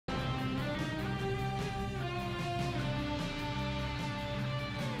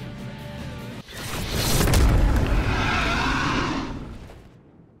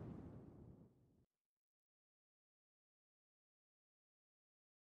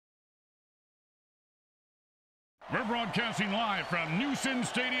We're broadcasting live from Newson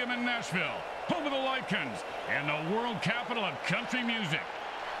Stadium in Gnashville, home of the Lycans, and the world capital of country music.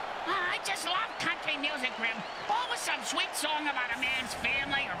 I just love country music, Grim. Always some sweet song about a man's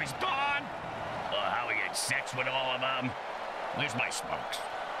family or his dog. Or how he had sex with all of them. Where's my smokes?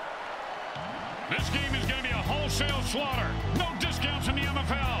 This game is going to be a wholesale slaughter. No discounts in the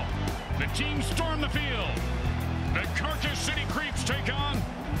MFL. The teams storm the field. The Karcass City Creeps take on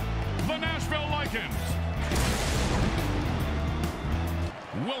the Gnashville Lycans.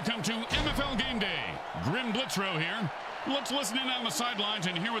 Welcome to MFL Game Day. Grim Blitzrow here. Let's listen in on the sidelines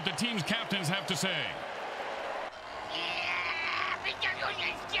and hear what the team's captains have to say.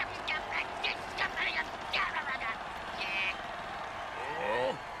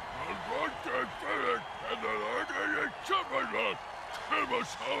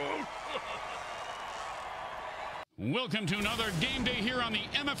 Welcome to another game day here on the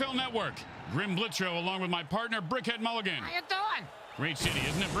MFL Network. Grim Blitzrow along with my partner Brickhead Mulligan. How you doing? Great city,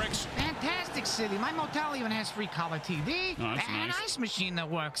 isn't it, Bricks? Fantastic city. My motel even has free color TV Oh, that's and nice. an ice machine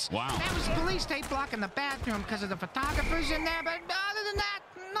that works. Wow. There was police tape blocking the bathroom because of the photographers in there, but other than that,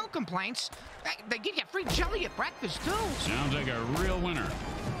 no complaints. They give you free jelly at breakfast, too. Sounds like a real winner.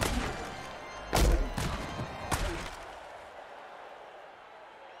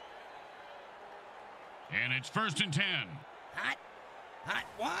 And it's 1st and 10. Hot. Hot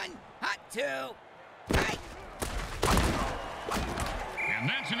 1. Hot 2. Hot. And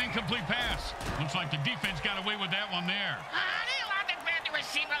that's an incomplete pass. Looks like the defense got away with that one there. They allowed to grab the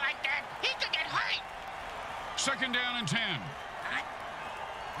receiver like that. He could get hurt. 2nd down and 10. Hot.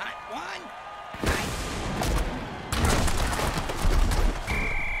 Hot 1. Hot.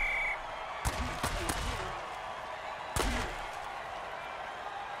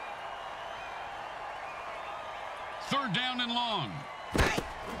 Third down and long.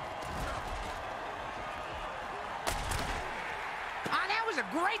 That was a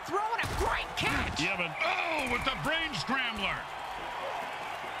great throw and a great catch. Yeah, but oh, with the brain scrambler.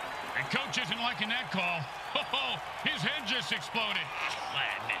 And coach isn't liking that call. Oh, his head just exploded. What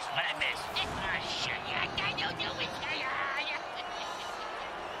I miss? What I miss? Oh, shit. I don't do it.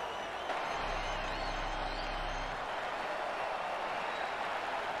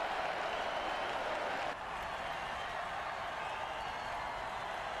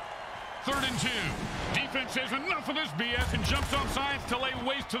 Third and 2. Defense says enough of this BS and jumps off sides to lay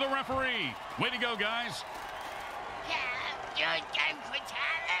waste to the referee. Way to go, guys.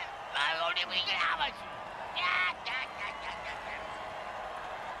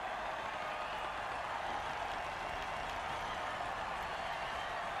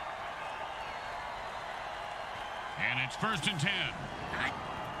 And it's 1st and 10. Hot.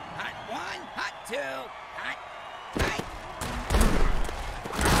 Hot 1. Hot 2. Hot.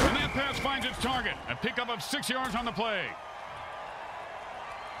 And that pass finds its target. A pickup of 6 yards on the play.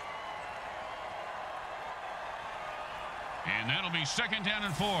 And that'll be 2nd down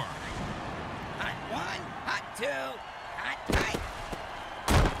and 4. Hot 1. Hot 2. Hot.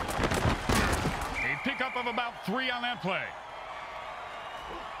 A pickup of about 3 on that play.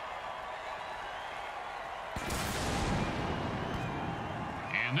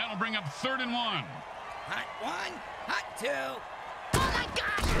 And that'll bring up 3rd and 1. Hot 1. Hot 2. Oh, my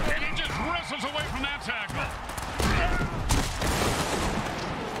gosh. And he just wrestles away from that tackle.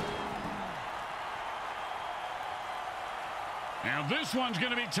 Now this one's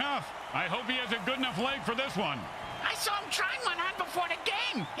going to be tough. I hope he has a good enough leg for this one. I saw him trying one on before the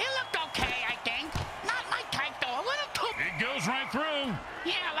game. He looked okay, I think. Not my type, though. A little too... It goes right through.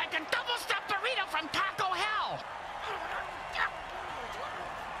 Yeah, like a double-stuffed burrito from Taco Hell.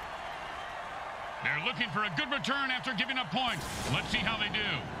 They're looking for a good return after giving up points. Let's see how they do.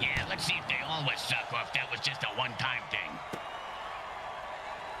 Yeah, let's see if they always suck or if that was just a one-time thing.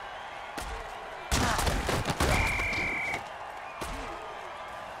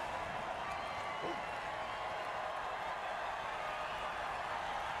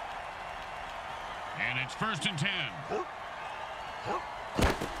 And it's 1st and 10.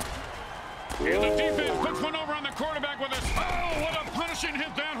 And the defense puts one over on the quarterback with a... Oh, what a punishing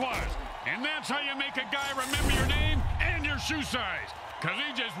hit that was. And that's how you make a guy remember your name and your shoe size. Because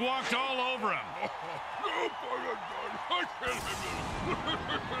he just walked all over him.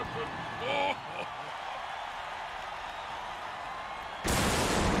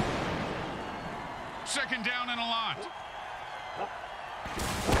 Second down and a lot.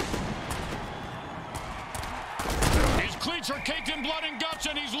 His cleats are caked in blood and guts,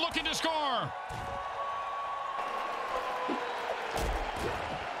 and he's looking to score.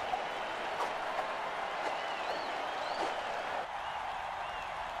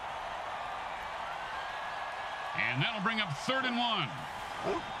 And that'll bring up 3rd and 1.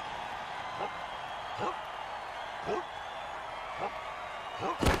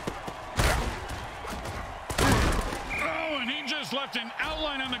 Oh, and he just left an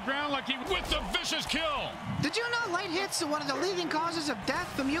outline on the ground like he with the vicious kill. Did you know light hits are one of the leading causes of death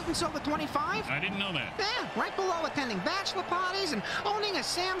for mutants over 25? I didn't know that. Yeah, right below attending bachelor parties and owning a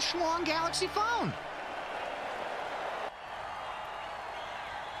Sam Schlong Galaxy phone.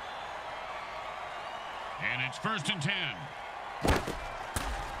 And it's 1st and 10.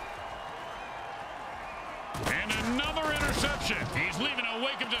 And another interception. He's leaving a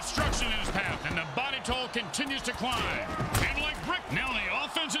wake of destruction in his path, and the body toll continues to climb. And like brick, now the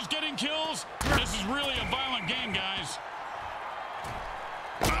offense is getting kills. This is really a violent game, guys.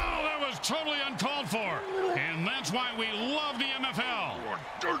 Oh, that was totally uncalled for. And that's why we love the MFL.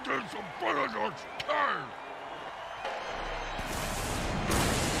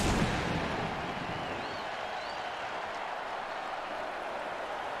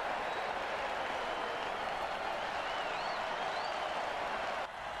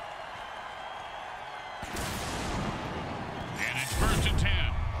 And it's 1st and 10.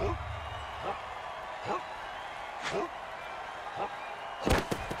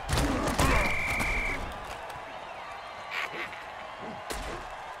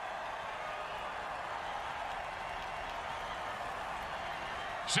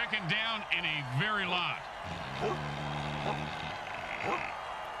 Second down and a very lot.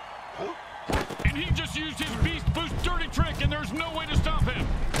 And he just used his Beast Boost dirty trick, and there's no way to stop him.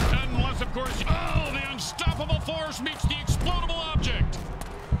 Unless, of course, oh, the unstoppable force meets the explodable object.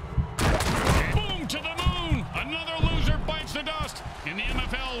 Boom to the moon. Another loser bites the dust. In the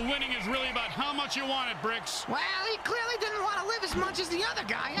MFL, winning is really about how much you want it, Bricks. Well, he clearly didn't want to live as much as the other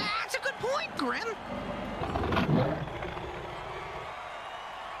guy. That's a good point, Grim.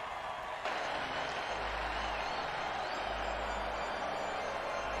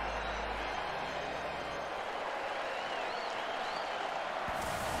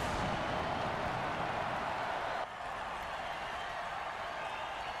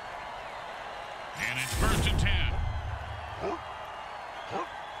 And it's 1st and 10.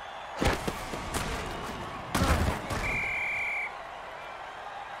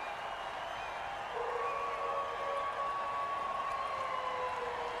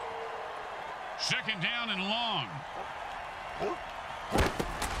 Second down and long.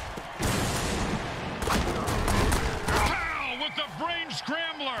 Pow! With the brain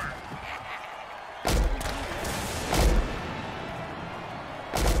scrambler.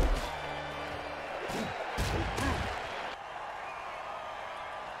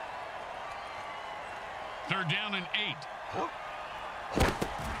 Third down and 8. Oh,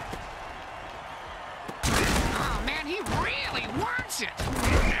 man, he really wants it.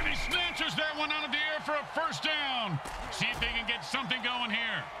 And he snatches that one out of the air for a 1st down. See if they can get something going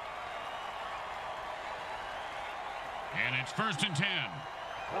here. And it's 1st and 10.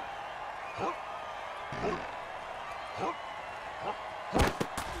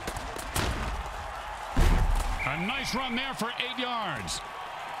 A nice run there for 8 yards.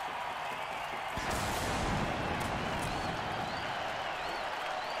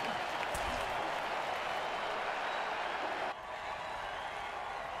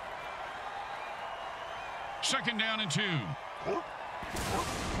 Second down and 2. Oh,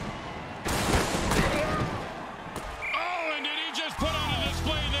 and did he just put on a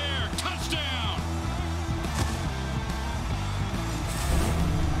display there? Touchdown!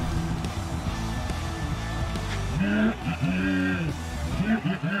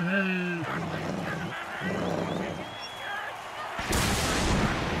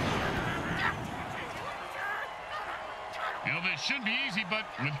 You know, this should be easy, but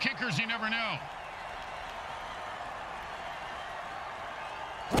with kickers, you never know.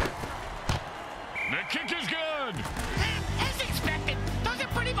 The kick is good. As expected, those are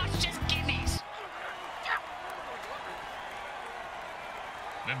pretty much just gimmies.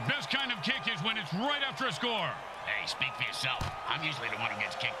 The best kind of kick is when it's right after a score. Hey, speak for yourself. I'm usually the one who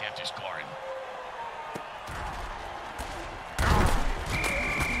gets kicked after scoring.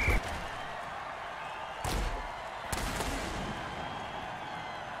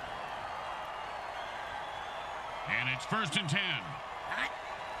 And it's 1st and 10.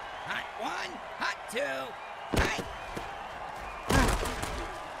 Hot 1, hot 2, hot.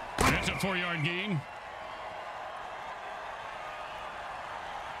 That's a 4-yard gain.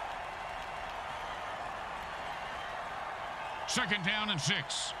 Second down and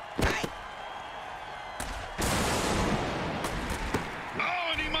 6.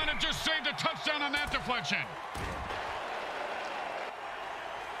 Oh, and he might have just saved a touchdown on that deflection.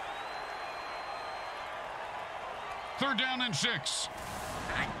 3rd down and 6.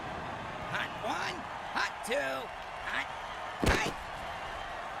 Hot. Hot 1. Hot 2. Hot. Hot.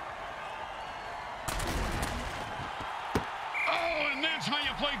 Oh, and that's how you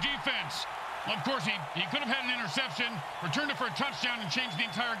play defense. Well, of course, he could have had an interception, returned it for a touchdown, and changed the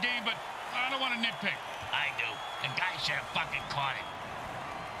entire game, but I don't want to nitpick. I do. The guy should have fucking caught it.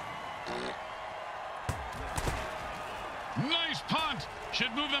 Nice punt.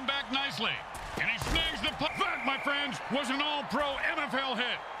 Should move them back nicely. And he snags the punt. That, my friends, was an all-pro MFL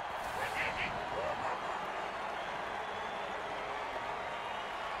hit.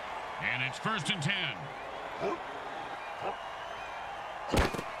 And it's 1st and 10.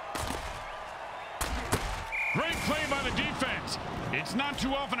 Great play by the defense. It's not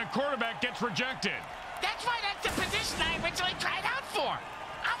too often a quarterback gets rejected. That's why that's the position I originally tried out for.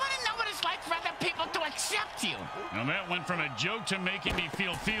 I want to know what it's like for other people to accept you. Now that went from a joke to making me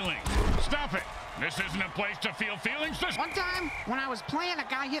feel feelings. Stop it. This isn't a place to feel feelings. One time, when I was playing, a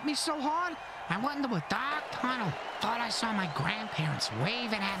guy hit me so hard, I went into a dark tunnel. Thought I saw my grandparents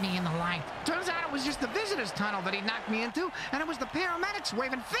waving at me in the light. Turns out it was just the visitor's tunnel that he knocked me into, and it was the paramedics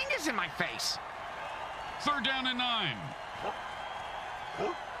waving fingers in my face. 3rd down and 9.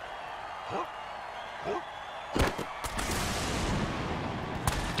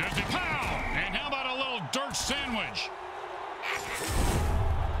 Does it pow? And how about a little dirt sandwich?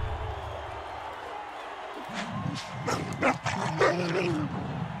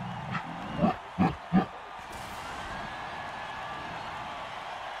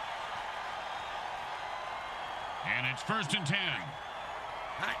 And it's 1st and 10.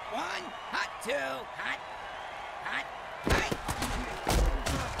 Hot 1. Hot 2. Hot. Hot. Hot.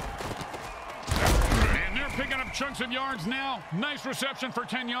 And they're picking up chunks of yards now. Nice reception for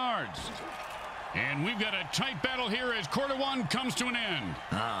 10 yards. And we've got a tight battle here as quarter 1 comes to an end.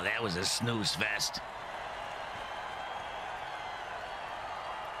 Oh, that was a snooze fest.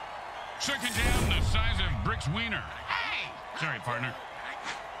 2nd down, the size of Brick's wiener. Hey! Sorry, partner.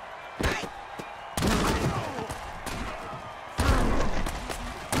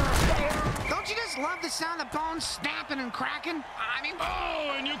 Don't you just love the sound of bones snapping and cracking? I mean...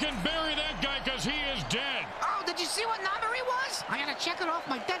 Oh, and you can bury that guy because he is dead. Oh, did you see what number he was? I gotta check it off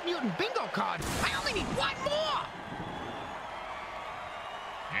my Dead Mutant bingo card. I only need one more!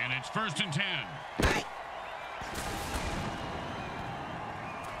 And it's 1st and 10.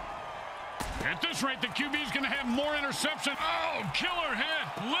 At this rate, the QB is going to have more interceptions. Oh, killer hit,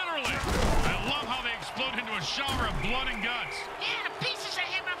 literally. I love how they explode into a shower of blood and guts. Yeah, the pieces of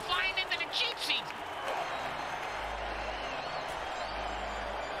him are flying into the cheap seats.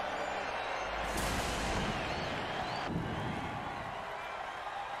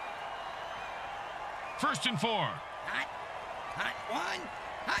 First and 4. Hot. Hot 1.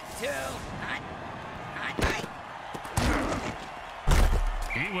 Hot 2. Hot. Hot. Hot.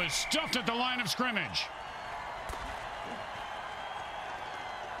 He was stuffed at the line of scrimmage.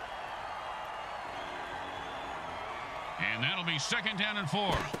 And that'll be 2nd down and 4.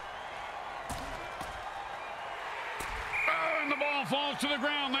 Oh, and the ball falls to the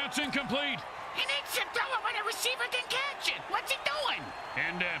ground. That's incomplete. He needs to throw it when a receiver can catch it. What's he doing?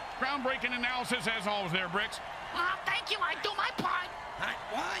 And groundbreaking analysis as always there, Bricks. Oh, thank you. I do my part. Hot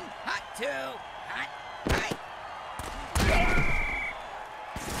 1. Hot 2. Hot. Hot.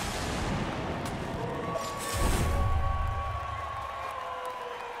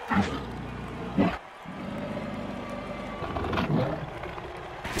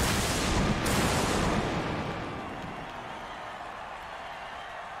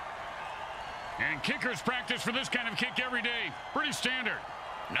 And kickers practice for this kind of kick every day. Pretty standard.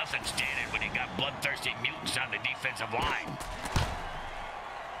 Nothing standard when you got bloodthirsty mutants on the defensive line.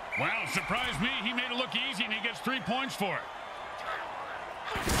 Well, surprised me. He made it look easy, and he gets 3 points for it.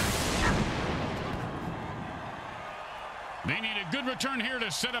 They need a good return here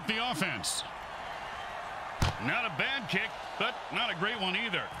to set up the offense. Not a bad kick, but not a great one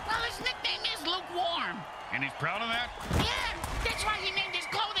either. Well, his nickname is Lukewarm. And he's proud of that? Yeah, that's why he named his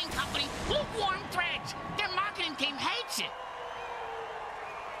clothing company Lukewarm Threads. Their marketing team hates it.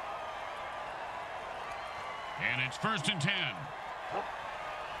 And it's 1st and 10.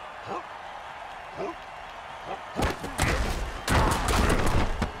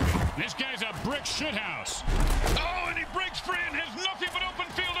 This guy's a brick shithouse. Oh, and he breaks free and has nothing but open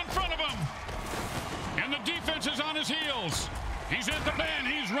field in front of him. And the defense is on his heels. He's at the bend.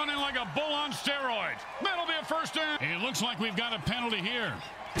 He's running like a bull on steroids. That'll be a 1st down. It looks like we've got a penalty here.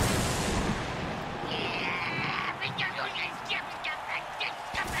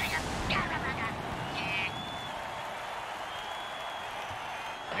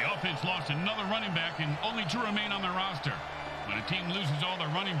 The offense lost another running back and only 2 remain on their roster. When a team loses all their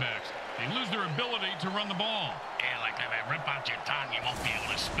running backs, they lose their ability to run the ball. Yeah, like if I rip out your tongue, you won't be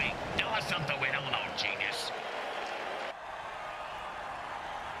able to speak. Tell us something we don't know, genius.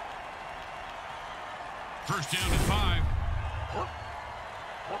 First down and 5.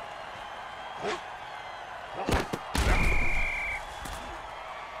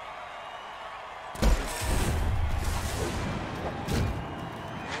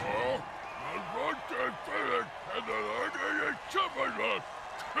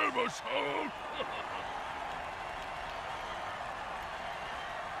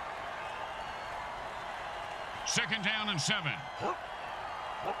 Second down and 7.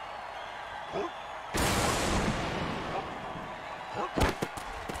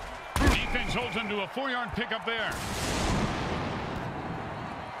 Defense holds him to a 4-yard pickup there.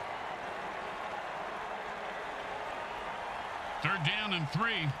 Third down and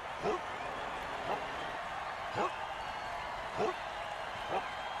 3. Oh,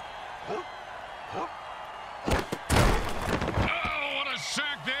 what a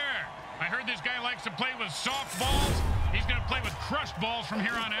sack there. I heard this guy likes to play with soft balls. He's going to play with crushed balls from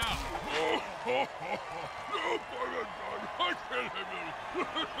here on out.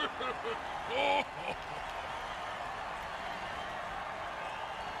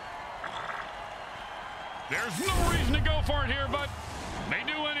 There's no reason to go for it here, but they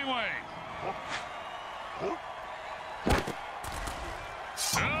do anyway.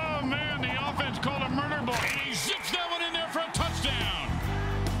 Oh, man, the offense called a murder ball. And he zips that one in there for a touchdown.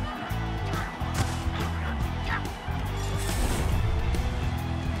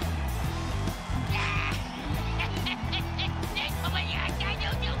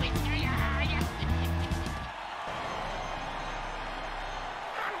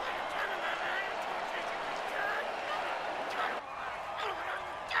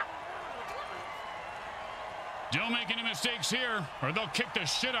 Don't make any mistakes here, or they'll kick the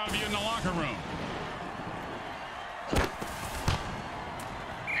shit out of you in the locker room.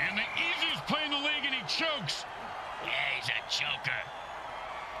 And the easiest play in the league, and he chokes. Yeah, he's a choker.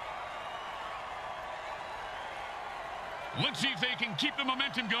 Let's see if they can keep the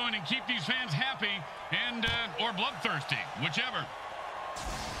momentum going and keep these fans happy and or bloodthirsty, whichever.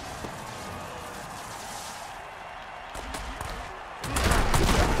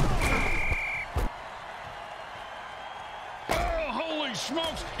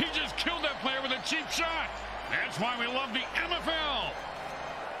 Smokes, he just killed that player with a cheap shot. That's why we love the MFL.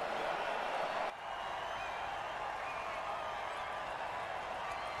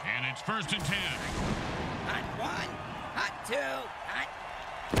 And it's first and 10. Hot 1, hot 2, hot.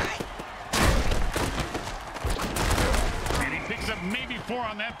 And he picks up maybe 4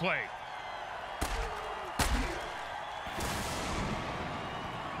 on that play.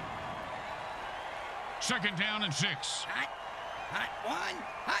 Second down and 6. Hot 1,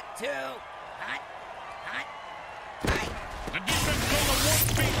 hot 2, hot. The defense pulled a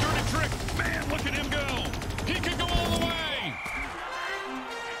one-speed dirty trick. Man, look at him go. He could go all the way.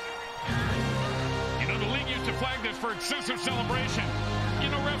 You know, the league used to flag this for excessive celebration. You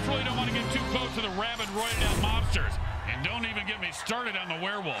know, refs really don't want to get too close to the rabid, roided-out mobsters. And don't even get me started on the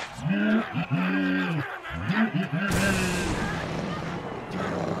werewolves.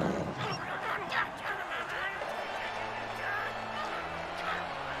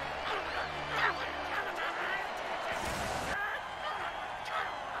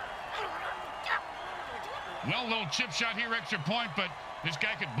 Well, little chip shot here, extra point, but this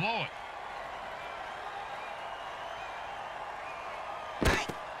guy could blow it.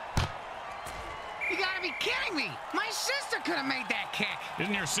 You gotta be kidding me! My sister could have made that kick!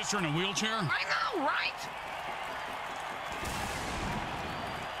 Isn't your sister in a wheelchair? I know, right?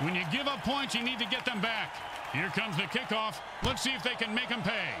 When you give up points, you need to get them back. Here comes the kickoff. Let's see if they can make them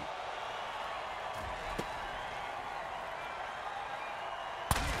pay.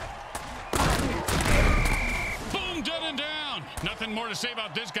 Dead and down. Nothing more to say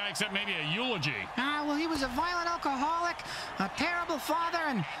about this guy except maybe a eulogy. Well, he was a violent alcoholic, a terrible father,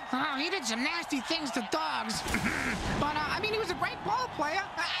 and he did some nasty things to dogs. But, I mean, he was a great ball player.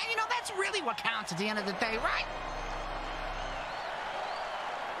 You know, that's really what counts at the end of the day, right?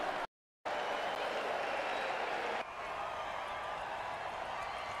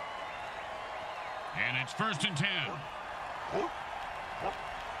 And it's first and 10.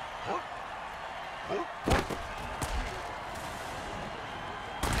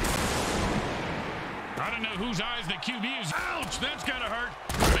 I don't know whose eyes the QB is. Ouch, that's gotta hurt.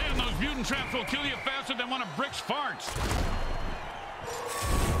 Man, those mutant traps will kill you faster than one of Brick's farts.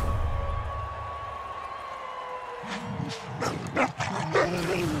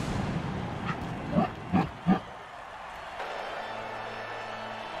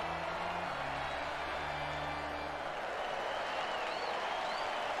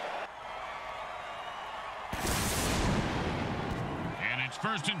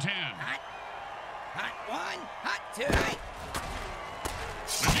 first and 10. Hot one, hot two.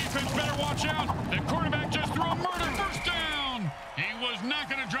 The defense better watch out. The quarterback just threw a murder first down. He was not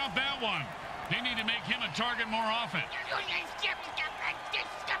going to drop that one. They need to make him a target more often.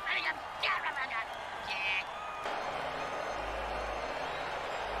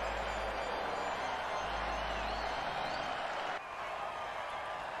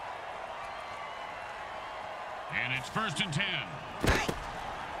 And it's first and 10.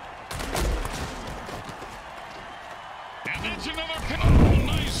 And that's another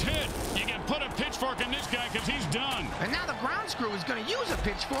nice hit. You can put a pitchfork in this guy because he's done. And now the ground screw is going to use a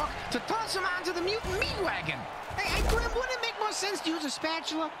pitchfork to toss him onto the mutant meat wagon. Hey, Grim, wouldn't it make more sense to use a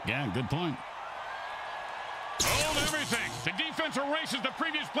spatula? Yeah, good point. Hold everything. The defense erases the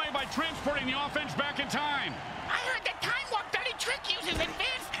previous play by transporting the offense back in time. I heard the Time Warp Dirty Trick uses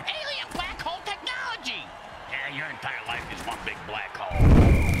advanced alien black hole technology. Yeah, your entire life is one big black hole.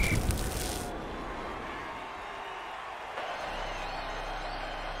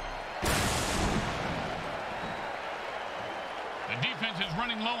 The defense is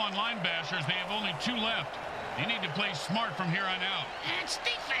running low on line bashers. They have only 2 left. You need to play smart from here on out. It's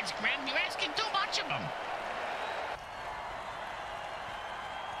defense, Grim. You're asking too much of them.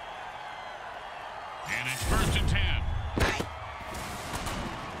 And it's first and 10.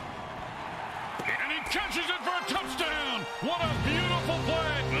 And he catches it for a touchdown. What a beautiful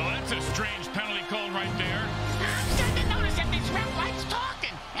play. Well, that's a strange penalty call right there. I'm starting to notice that this ref likes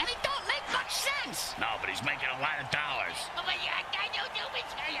talking, and it don't make much sense. No, but he's making a lot of dollars.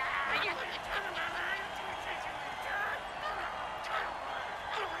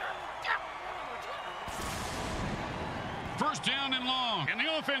 First down and long, and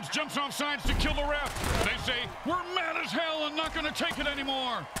the offense jumps off sides to kill the ref. They say, we're mad as hell and not going to take it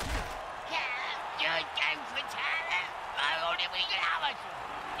anymore.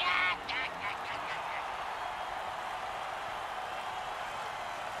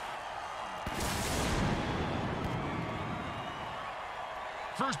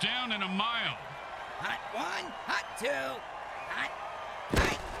 First down and a mile. Hot one, hot two, hot.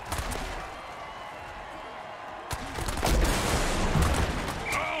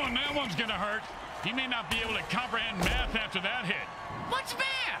 Oh, and that one's going to hurt. He may not be able to comprehend math after that hit. What's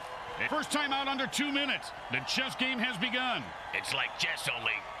math? First time out under 2 minutes. The chess game has begun. It's like chess,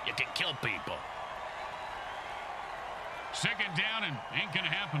 only you can kill people. Second down and ain't going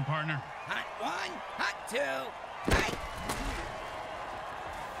to happen, partner. Hot one, hot two, hot.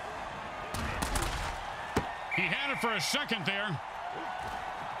 He had it for a second there.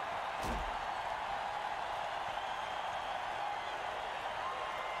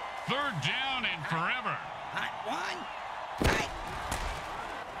 Third down and forever. Hot one, hot.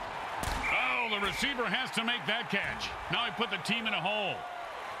 Oh, the receiver has to make that catch. Now he put the team in a hole.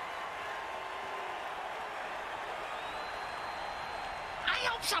 I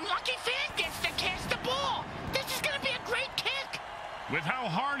hope some lucky fan gets to catch the ball. This is going to be a great kick. With how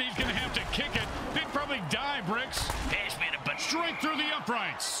hard he's going to have to kick it, they'd probably die, Bricks. Pass me the butt. Straight through the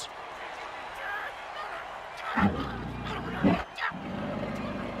uprights.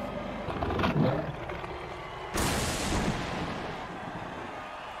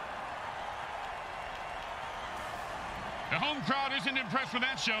 The home crowd isn't impressed with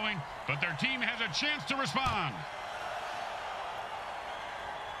that showing, but their team has a chance to respond.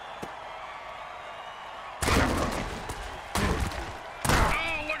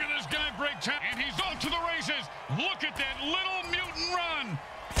 And he's off to the races. Look at that little mutant run.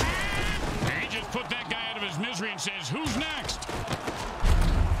 He just put that guy out of his misery and says, who's next?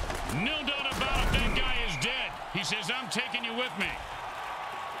 No doubt about it, that guy is dead. He says, I'm taking you with me.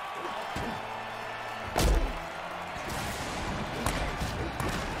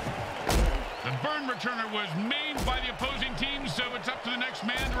 The burn returner was maimed by the opposing team, so it's up to the next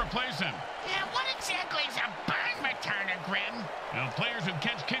man to replace him. Yeah, what exactly is a burn returner, Grim? Now, players who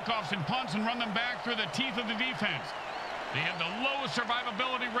catch kickoffs and punts and run them back through the teeth of the defense. They have the lowest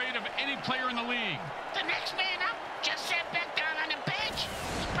survivability rate of any player in the league. The next man up just sat back down on the bench.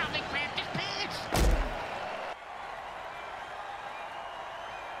 He probably cramped his pants.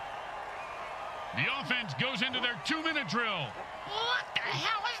 The offense goes into their 2-minute drill. What the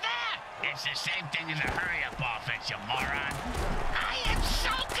hell is that? It's the same thing as a hurry-up offense, you moron. I am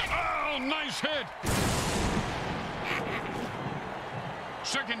so good. Oh, nice hit.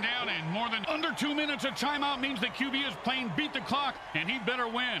 Second down and more than under 2 minutes. A timeout means the QB is playing beat the clock, and he better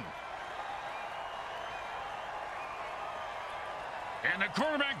win. And the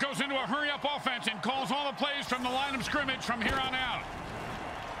quarterback goes into a hurry-up offense and calls all the plays from the line of scrimmage from here on out.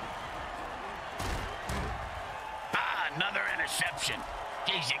 Another interception.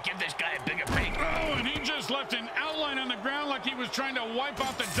 Jeez, you give this guy a bigger break. Oh, and he just left an outline on the ground like he was trying to wipe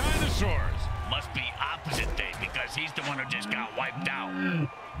out the dinosaurs. Must be opposite day because he's the one who just got wiped out. And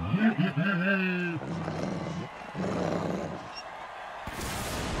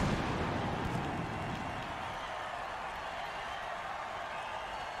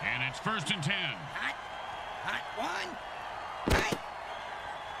it's 1st and 10. Hot one. Right.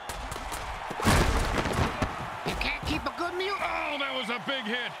 You can't keep a good mute. Oh, that was a big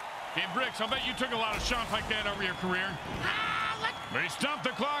hit. Hey, Bricks, I bet you took a lot of shots like that over your career. They stopped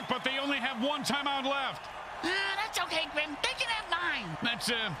the clock, but they only have one timeout left. That's okay, Grim. They can have 9.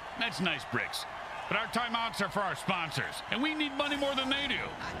 That's nice, Bricks. But our timeouts are for our sponsors, and we need money more than they do.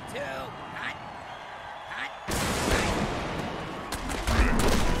 Hot 2. Hot.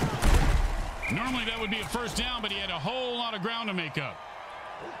 Normally that would be a 1st down, but he had a whole lot of ground to make up.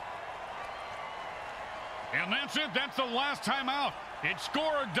 And that's it. That's the last timeout. It's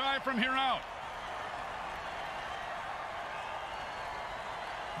score or die from here out.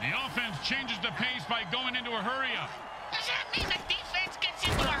 The offense changes the pace by going into a hurry-up. Does that mean the defense gets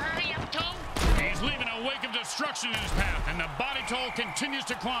into a hurry-up, too? He's leaving a wake of destruction in his path, and the body toll continues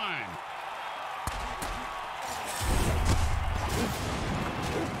to climb.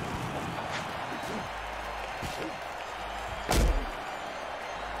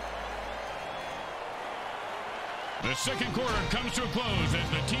 The second quarter comes to a close as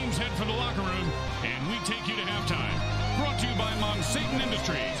the teams head for the locker room, and we take you to halftime. Brought to you by Monsatan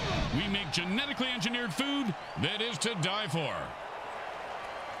Industries. We make genetically engineered food that is to die for.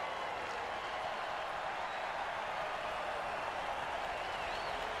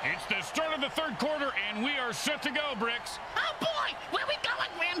 It's the start of the third quarter, and we are set to go, Bricks. Oh, boy! Where we going,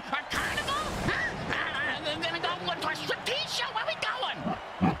 Grim? A carnival? Huh? They're gonna go to a striptease show? Where we going?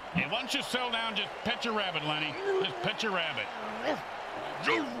 Hey, why don't you settle down, just pet your rabbit, Lenny. Just pet your rabbit.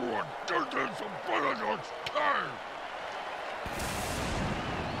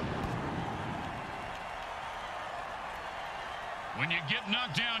 When you get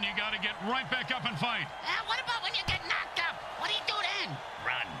knocked down, you got to get right back up and fight. What about when you get knocked up? What do you do then?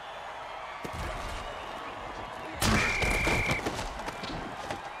 Run.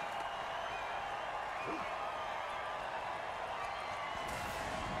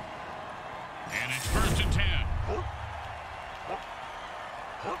 And it's 1st and 10.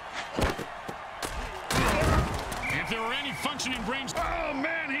 If there were any functioning brains... Oh,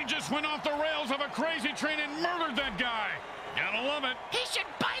 man, he just went off the rails of a crazy train and murdered that guy. Gotta love it. He should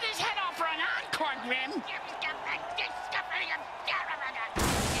bite his head off for an encore, Grim.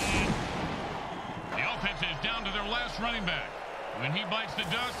 The offense is down to their last running back. When he bites the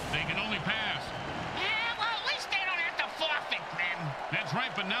dust, they can only pass. Well, at least they don't have to forfeit, Grim. That's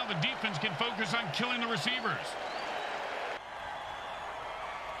right, but now the defense can focus on killing the receivers.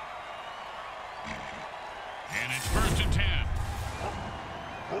 And it's 1st and 10.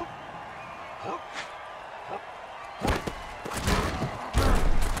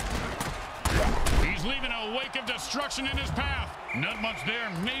 He's leaving a wake of destruction in his path. Not much there,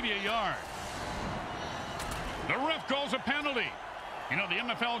 maybe a yard. The ref calls a penalty. You know, the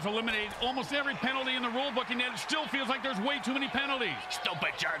MFL has eliminated almost every penalty in the rule book, and yet it still feels like there's way too many penalties.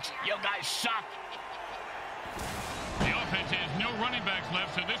 Stupid jerks. You guys suck. The offense has no running backs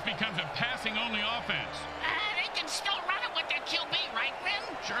left, so this becomes a passing-only offense. They can still run it with their QB, right, Grim?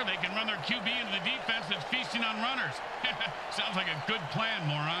 Sure, they can run their QB into the defense that's feasting on runners. Sounds like a good plan,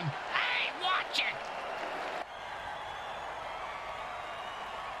 moron. Hey, watch it.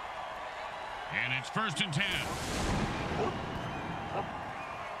 And it's 1st and 10.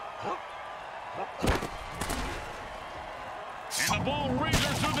 And the ball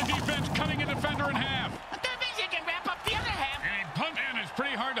razors through the defense, cutting a defender in half. That means you can wrap up the other half. And he pumped in. It's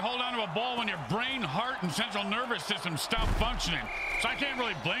pretty hard to hold on to a ball when your brain, heart, and central nervous system stop functioning. So I can't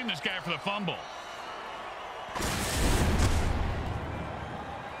really blame this guy for the fumble.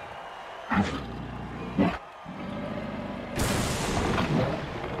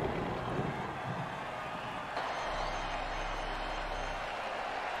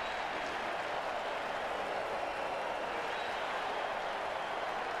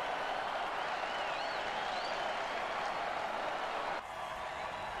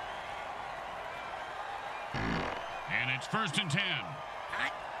 And it's 1st and 10.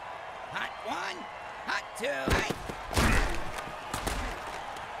 Hot one. Hot 2.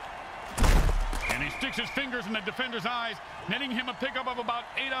 And he sticks his fingers in the defender's eyes, netting him a pickup of about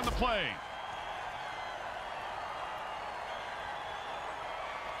 8 on the play.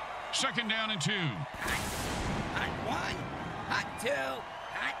 Second down and 2. Hot 1. Hot 2.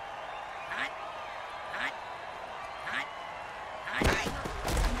 Hot.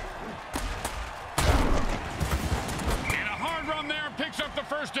 picks up the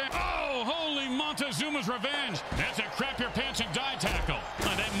first down. Oh, holy Montezuma's revenge. That's a crap-your-pants-and-die tackle.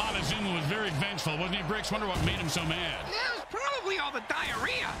 Oh, that Montezuma was very vengeful, wasn't he, Bricks? Wonder what made him so mad. Yeah, it was probably all the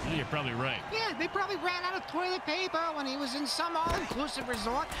diarrhea. Yeah, you're probably right. Yeah, they probably ran out of toilet paper when he was in some all-inclusive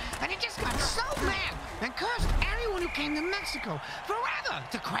resort, and he just got so mad and cursed everyone who came to Mexico forever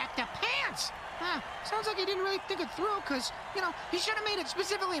to crap their pants. Sounds like he didn't really think it through, because, you know, he should have made it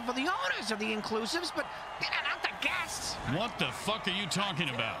specifically for the owners of the inclusives, but not the guests. What the fuck are you talking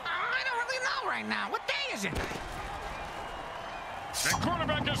about? I don't really know right now. What day is it? The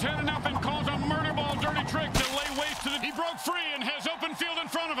quarterback is heading up and calls a murder ball dirty trick to lay waste to the... He broke free and has open field in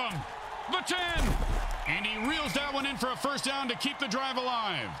front of him. The 10. And he reels that one in for a first down to keep the drive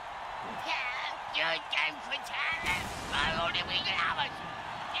alive.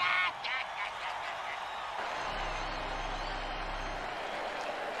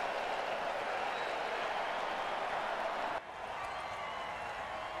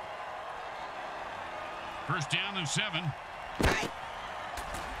 First down and 7. And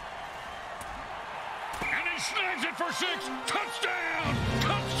he snags it for 6. Touchdown!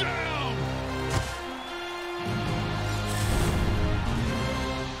 Touchdown!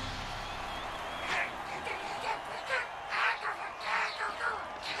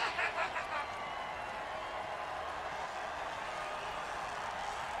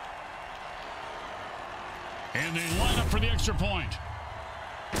 And they line up for the extra point.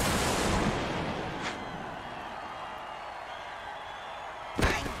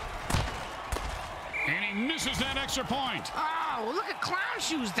 And he misses that extra point. Oh, look at clown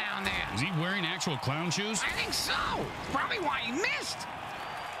shoes down there. Is he wearing actual clown shoes? I think so. Probably why he missed.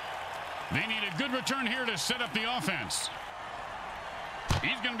 They need a good return here to set up the offense.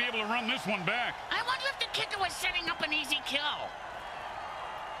 He's going to be able to run this one back. I wonder if the kicker was setting up an easy kill.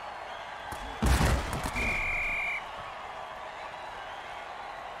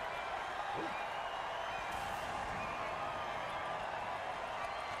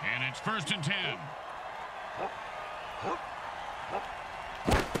 And it's first and 10.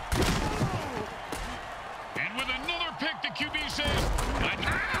 And with another pick, the QB says,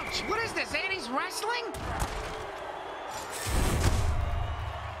 ouch! What is this, 80s wrestling?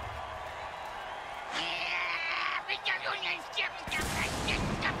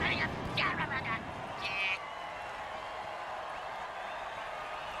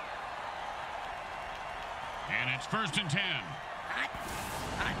 And it's first and 10. Hot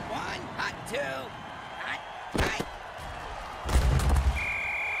 1, hot 2, hot.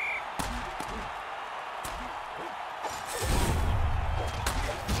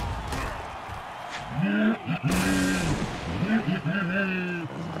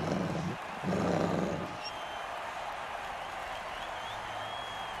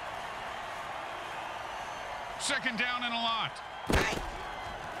 Second down and a lot.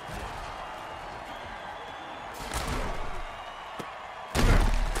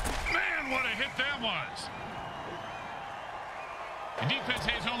 Man, what a hit that was. The defense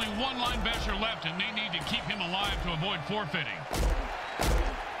has only one linebacker left, and they need to keep him alive to avoid forfeiting.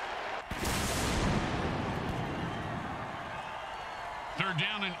 Third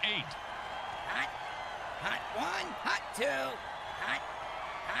down and 8. Hot 1, hot 2, hot.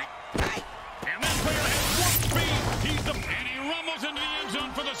 And that player has warp speed. And he rumbles into the end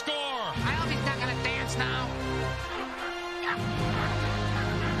zone for the score. I hope he's not going to dance now.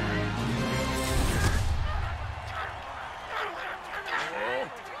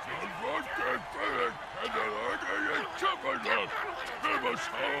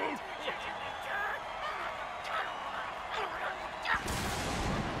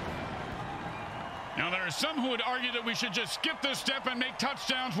 Now, there are some who would argue that we should just skip this step and make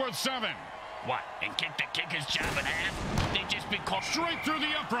touchdowns worth 7. What, and kick the kicker's job in half? They'd just be caught Straight through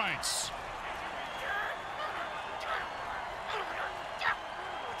the uprights.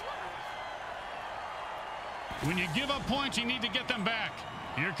 When you give up points, you need to get them back.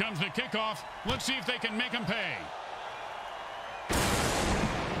 Here comes the kickoff. Let's see if they can make them pay.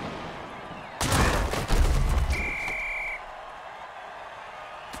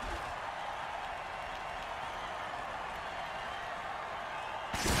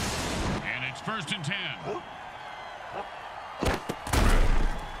 And it's first and 10.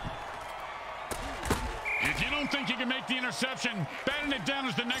 If you don't think you can make the interception, batting it down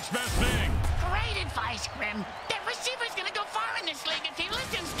is the next best thing. Great advice, Grim. That receiver's gonna go far in this league if he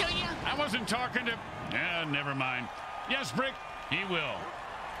listens to you. I wasn't talking to... never mind. Yes, Brick, he will.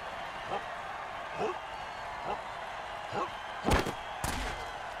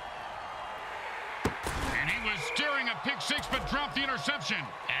 And he was steering a pick six, but dropped the interception.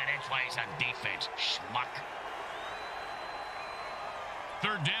 And that's why he's on defense, schmuck.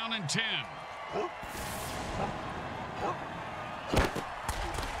 Third down and 10.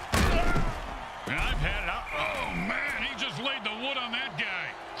 And I've had it out. Oh, man, he just laid the wood on that guy.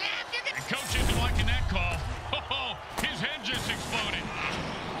 The coach isn't liking that call. Oh, his head just exploded.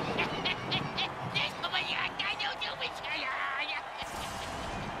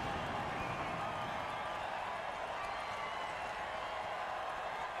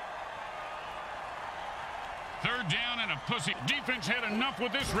 Third down and a pussy. Defense had enough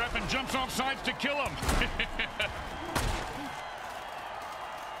with this rep and jumps off sides to kill him.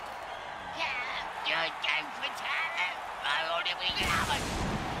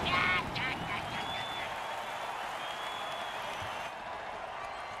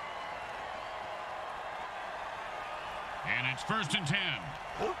 And it's first and 10.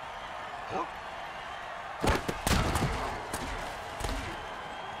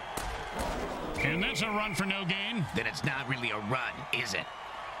 And that's a run for no gain. Then it's not really a run, is it?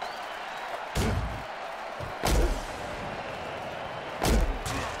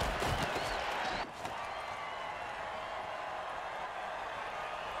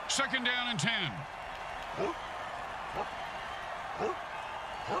 Second down and 10.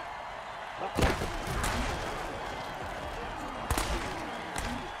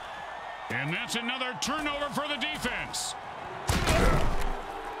 And that's another turnover for the defense.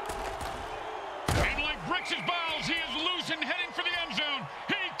 And like bricks his balls, he is loose and heading for the end zone.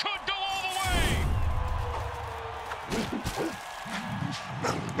 He could go all the way.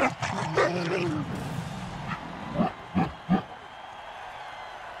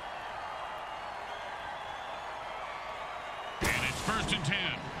 And it's first and 10.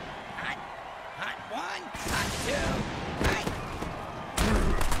 Hot one, hot two,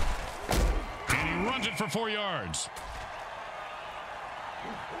 And he runs it for 4 yards.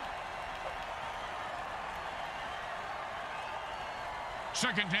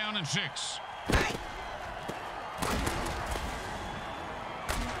 Second down and 6.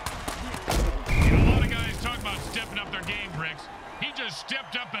 You know, a lot of guys talk about stepping up their game, Bricks. He just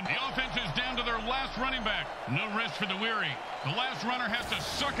stepped up, and the offense is down to their last running back. No rest for the weary. The last runner has to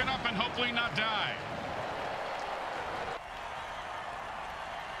suck it up and hopefully not die.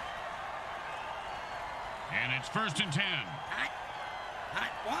 And it's first and 10.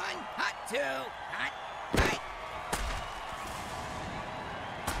 hot one, hot two, hot.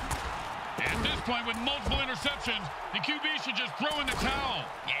 At this point, with multiple interceptions, the QB should just throw in the towel.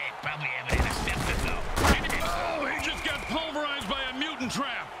 Yeah, probably haven't intercepted, though. Oh, he just got pulverized by a mutant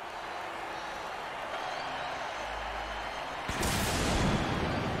trap.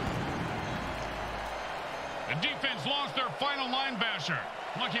 The defense lost their final line basher.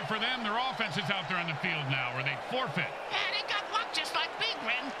 Lucky for them, their offense is out there on the field now, or they'd forfeit. Yeah, they got luck just like me,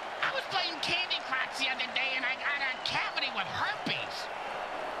 Grim. I was playing Candy Crush the other day, and I got a cavity with herpes.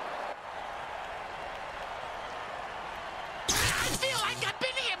 I feel like I've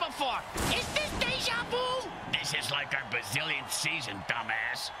been here before. Is this deja vu? This is like our bazillionth season,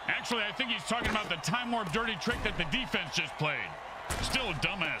 dumbass. Actually, I think he's talking about the time warp dirty trick that the defense just played. Still a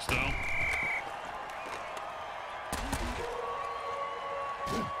dumbass, though.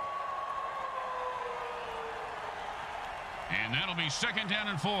 And that'll be second down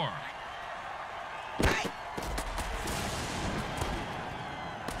and 4.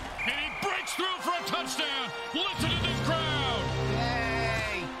 And he breaks through for a touchdown. Listen to this crowd.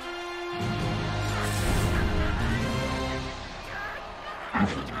 Yay!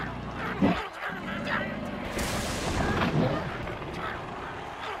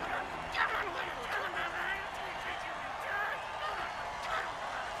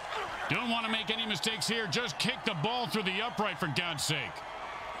 Don't want to make any mistakes here. Just kick the ball through the upright, for God's sake.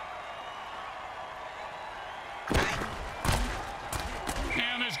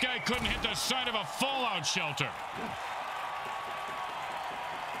 And this guy couldn't hit the side of a fallout shelter.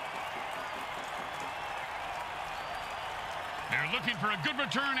 They're looking for a good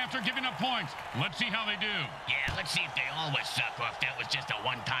return after giving up points. Let's see how they do. Yeah, let's see if they always suck or if that was just a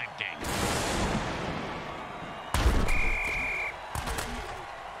one-time thing.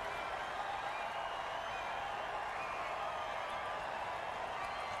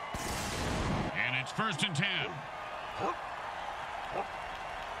 And it's first and 10.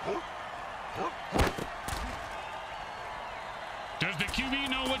 Does the QB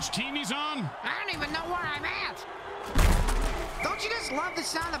know which team he's on? I don't even know where I'm at. Don't you just love the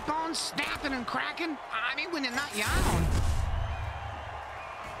sound of bones snapping and cracking? I mean, when they're not yawn.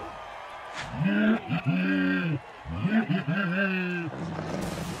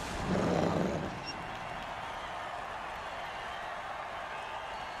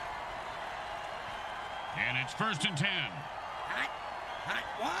 And it's first and 10. Hot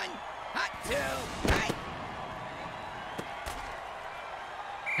one, hot two, hot.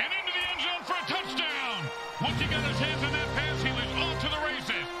 And into the end zone for a touchdown. Once he got his hands on that pass, he was off to the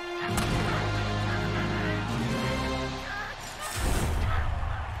races.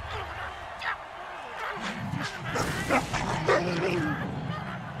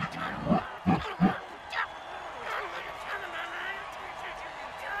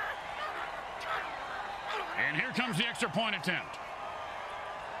 And here comes the extra point attempt.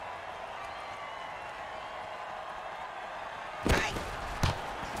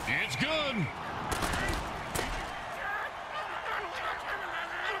 It's good.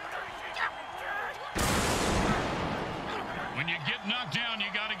 When you get knocked down, you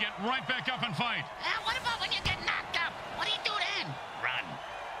got to get right back up and fight. What about when you get knocked up? What do you do then? Run.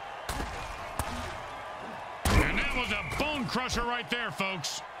 And that was a bone crusher right there,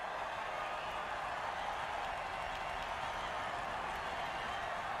 folks.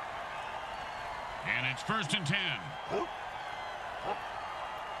 And it's 1st and 10.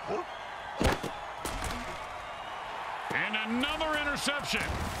 And another interception.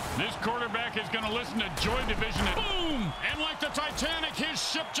 This quarterback is going to listen to Joy Division. Boom! And like the Titanic, his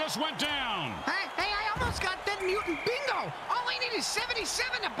ship just went down. Hey, I almost got that mutant bingo. All I need is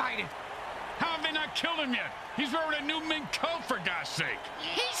 77 to bite it. How have they not killed him yet? He's wearing a new mink coat, for God's sake.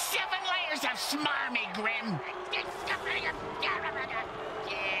 He's 7 layers of smarmy, Grim.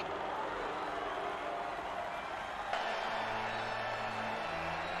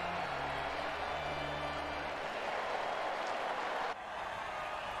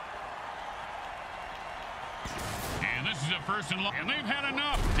 And this is a 1st and long. And they've had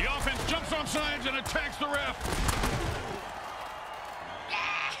enough. The offense jumps off sides and attacks the ref.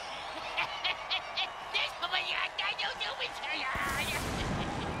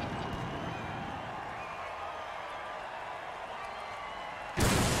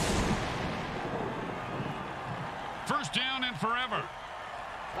 First down and forever.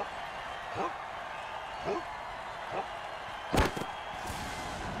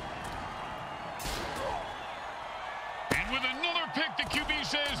 And with another pick, the QB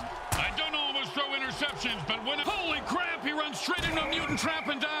says, I don't always throw interceptions, but when holy crap, he runs straight into a mutant trap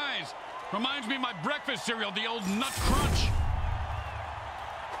and dies. Reminds me of my breakfast cereal, the old Nut Crunch.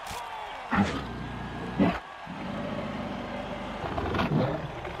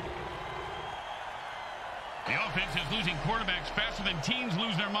 The offense is losing quarterbacks faster than teams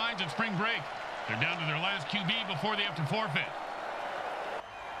lose their minds at spring break. They're down to their last QB before they have to forfeit.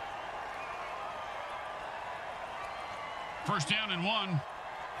 First down and 1. Hot,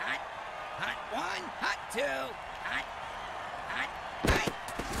 hot one, hot two, hot, hot.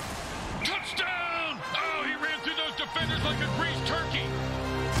 Touchdown! Oh, he ran through those defenders like a greased turkey.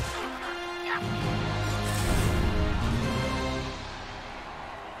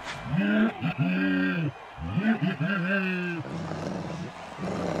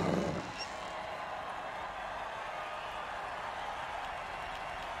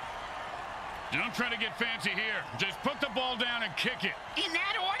 Don't try to get fancy here. Just put the ball down and kick it. In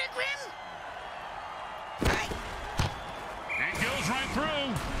that order, Grim? It goes right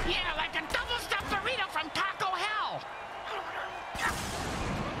through. Yeah, like a double-stuffed burrito from Taco Hell.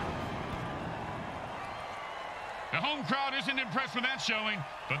 The home crowd isn't impressed with that showing,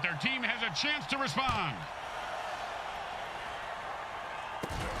 but their team has a chance to respond.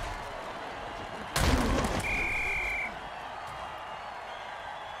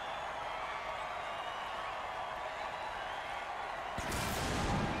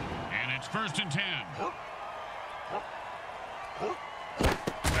 And it's 1st and 10.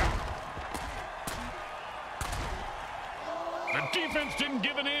 The defense didn't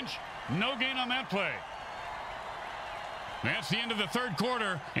give an inch. No gain on that play. That's the end of the 3rd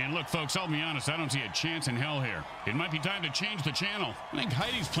quarter. And look, folks, I'll be honest, I don't see a chance in hell here. It might be time to change the channel. I think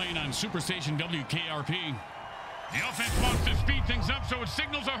Heidi's playing on Superstation WKRP. The offense wants to speed things up, so it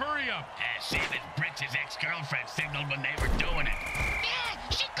signals a hurry-up. Same as Brits' ex-girlfriend signaled when they were doing it. Yeah,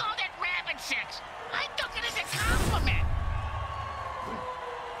 she called it rabbit sex. I took it as a compliment.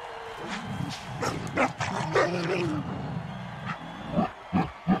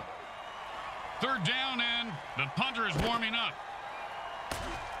 Third down, and the punter is warming up.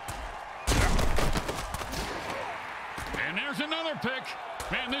 And there's another pick.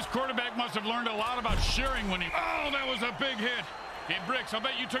 Man, this quarterback must have learned a lot about sharing when he... Oh, that was a big hit. Hey, Bricks, I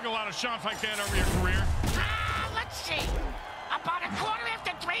bet you took a lot of shots like that over your career. Let's see. About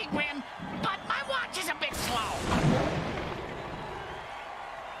 3:15, Grim, but my watch is a bit slow.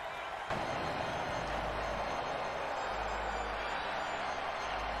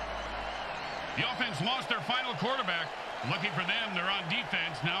 The offense lost their final quarterback. Lucky for them, they're on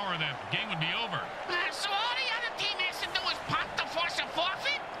defense now or the game would be over. So all the other team has to do is punt to force a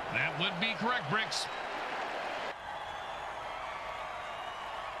forfeit? That would be correct, Bricks.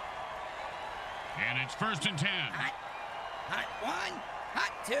 And it's 1st and 10. Hot. Hot 1.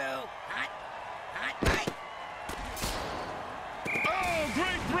 Hot 2. Hot. Oh,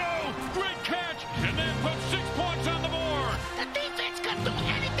 great throw! Great catch! And then put 6 points on the board! The defense could do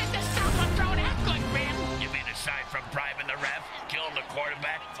anything to stop a throw that good, Grim. You mean aside from bribing the ref, killing the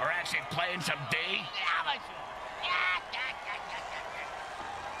quarterback, or actually playing some D?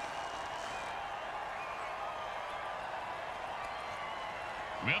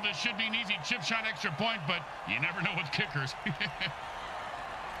 Well, this should be an easy chip shot extra point, but you never know with kickers.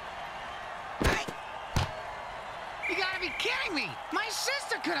 You gotta be kidding me! My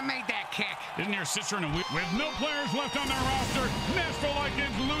sister could have made that kick. Isn't your sister in a week? With no players left on their roster, Gnashville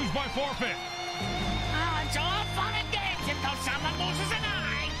Lycans lose by forfeit. Oh, it's all fun and games until someone loses an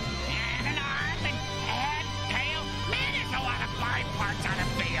eye, and an arm, and head, tail. Man, there's a lot of fine parts on the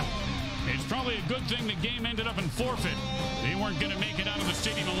field. It's probably a good thing the game ended up in forfeit. They weren't going to make it out of the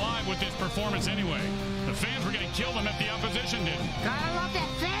stadium alive with this performance anyway. The fans were going to kill them if the opposition didn't. Gotta love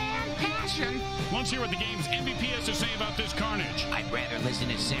that fan passion. Let's hear what the game's MVP has to say about this carnage. I'd rather listen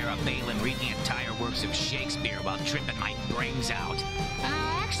to Sarah Palin read the entire works of Shakespeare while tripping my brains out.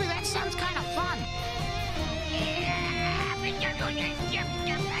 Actually, that sounds kind of fun.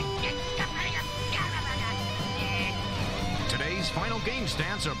 Today's final game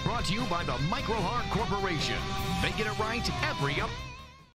stats are brought to you by the Micro Heart Corporation. They get it right every up.